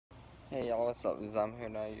Hey y'all, what's up? This is I'm here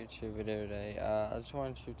in a YouTube video today. I just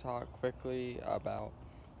wanted to talk quickly about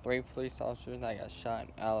three police officers that got shot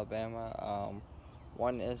in Alabama.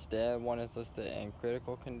 One is dead, one is listed in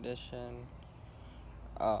critical condition.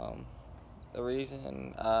 Um, the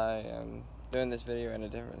reason I am doing this video in a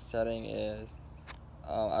different setting is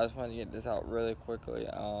I just wanted to get this out really quickly.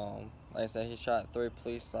 Like I said, he shot three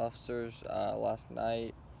police officers last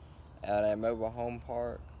night at a mobile home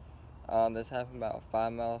park. This happened about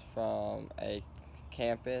 5 miles from a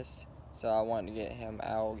campus, so I wanted to get him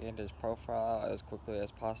out, get his profile out as quickly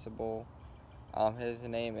as possible. His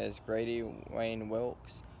name is Grady Wayne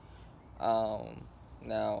Wilkes.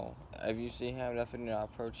 Now, if you see him, definitely do not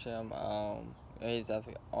approach him. He's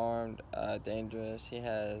definitely armed, dangerous. He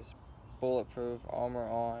has bulletproof armor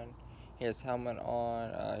on. He has helmet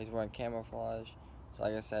on. He's wearing camouflage. So,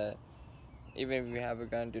 like I said, even if you have a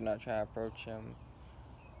gun, do not try to approach him.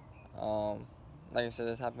 Like I said,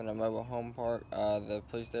 this happened at a mobile home park. The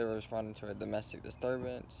police there were responding to a domestic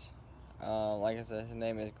disturbance. Like I said, his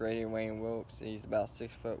name is Grady Wayne Wilkes. He's about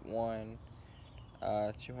 6'1",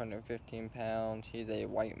 215 pounds. He's a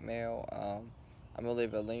white male. I'm gonna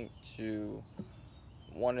leave a link to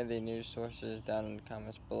one of the news sources down in the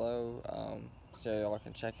comments below, so y'all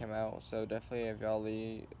can check him out. So definitely, if y'all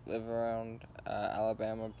live around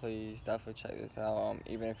Alabama, please definitely check this out.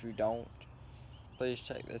 Even if you don't, please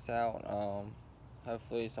check this out.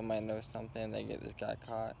 Hopefully somebody knows something, they get this guy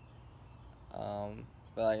caught.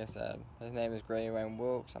 But like I said, his name is Grady Wayne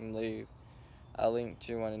Wilkes. I'm going to leave a link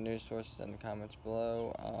to one of the news sources in the comments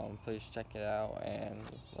below. Please check it out, and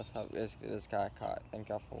let's help get this guy caught. Thank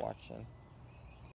y'all for watching.